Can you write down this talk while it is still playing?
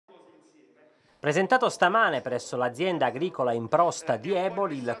Presentato stamane presso l'azienda agricola in Prosta di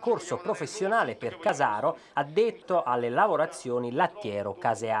Eboli il corso professionale per Casaro addetto alle lavorazioni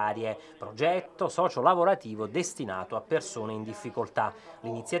lattiero-casearie, progetto socio-lavorativo destinato a persone in difficoltà.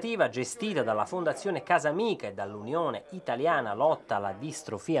 L'iniziativa, gestita dalla Fondazione Casamica e dall'Unione Italiana Lotta alla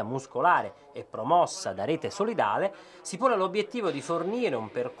Distrofia Muscolare e promossa da Rete Solidale, si pone l'obiettivo di fornire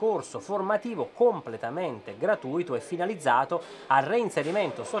un percorso formativo completamente gratuito e finalizzato al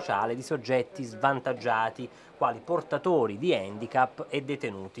reinserimento sociale di soggetti svantaggiati, quali portatori di handicap e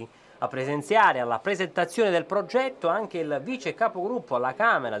detenuti. A presenziare alla presentazione del progetto anche il vice capogruppo alla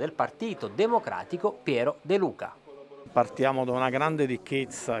Camera del Partito Democratico Piero De Luca. Partiamo da una grande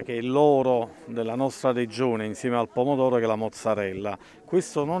ricchezza che è l'oro della nostra regione insieme al pomodoro che è la mozzarella.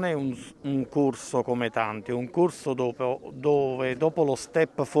 Questo non è un corso come tanti, è un corso dove dopo lo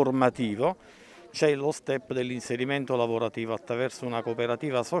step formativo c'è lo step dell'inserimento lavorativo attraverso una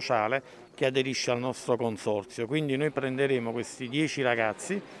cooperativa sociale che aderisce al nostro consorzio. Quindi noi prenderemo questi 10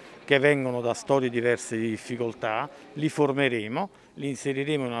 ragazzi che vengono da storie diverse di difficoltà, li formeremo, li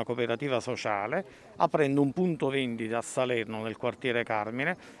inseriremo in una cooperativa sociale, aprendo un punto vendita a Salerno nel quartiere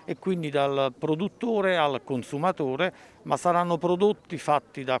Carmine e quindi dal produttore al consumatore, ma saranno prodotti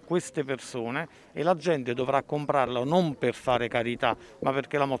fatti da queste persone e la gente dovrà comprarlo non per fare carità, ma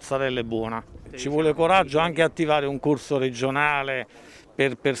perché la mozzarella è buona. Ci vuole coraggio anche attivare un corso regionale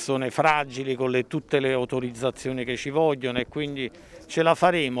per persone fragili con tutte le autorizzazioni che ci vogliono e quindi ce la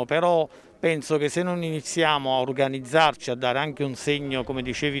faremo, però penso che se non iniziamo a organizzarci, a dare anche un segno, come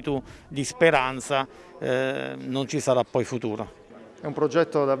dicevi tu, di speranza, non ci sarà poi futuro. È un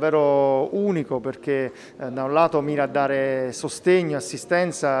progetto davvero unico perché da un lato mira a dare sostegno e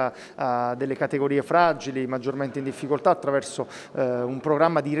assistenza a delle categorie fragili, maggiormente in difficoltà, attraverso un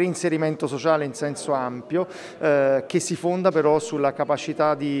programma di reinserimento sociale in senso ampio che si fonda però sulla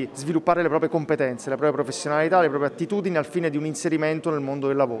capacità di sviluppare le proprie competenze, le proprie professionalità, le proprie attitudini al fine di un inserimento nel mondo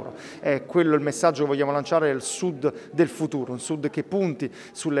del lavoro. È quello il messaggio che vogliamo lanciare del Sud del futuro, un Sud che punti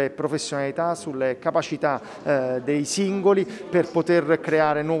sulle professionalità, sulle capacità dei singoli per poter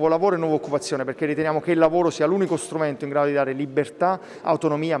creare nuovo lavoro e nuova occupazione, perché riteniamo che il lavoro sia l'unico strumento in grado di dare libertà,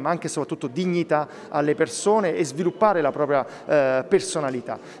 autonomia, ma anche e soprattutto dignità alle persone e sviluppare la propria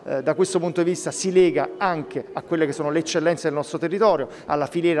personalità. Da questo punto di vista si lega anche a quelle che sono le eccellenze del nostro territorio, alla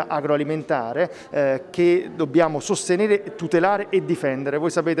filiera agroalimentare che dobbiamo sostenere, tutelare e difendere.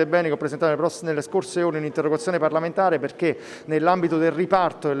 Voi sapete bene che ho presentato nelle scorse ore un'interrogazione parlamentare perché nell'ambito del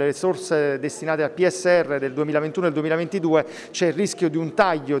riparto delle risorse destinate al PSR del 2021 e del 2022 c'è il rischio di un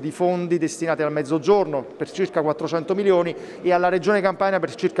taglio di fondi destinati al Mezzogiorno per circa 400 milioni e alla Regione Campania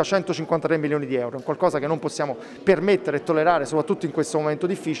per circa 153 milioni di euro. È qualcosa che non possiamo permettere e tollerare, soprattutto in questo momento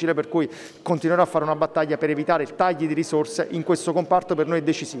difficile, per cui continuerò a fare una battaglia per evitare il tagli di risorse in questo comparto. Per noi è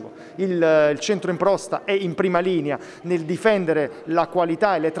decisivo. Il centro in Prosta è in prima linea nel difendere la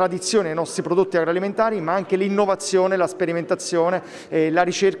qualità e le tradizioni dei nostri prodotti agroalimentari, ma anche l'innovazione, la sperimentazione e la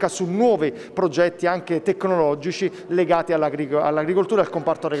ricerca su nuovi progetti anche tecnologici legati all'agricoltura e al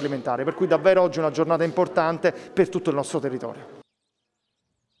comparto agroalimentare, per cui davvero oggi è una giornata importante per tutto il nostro territorio.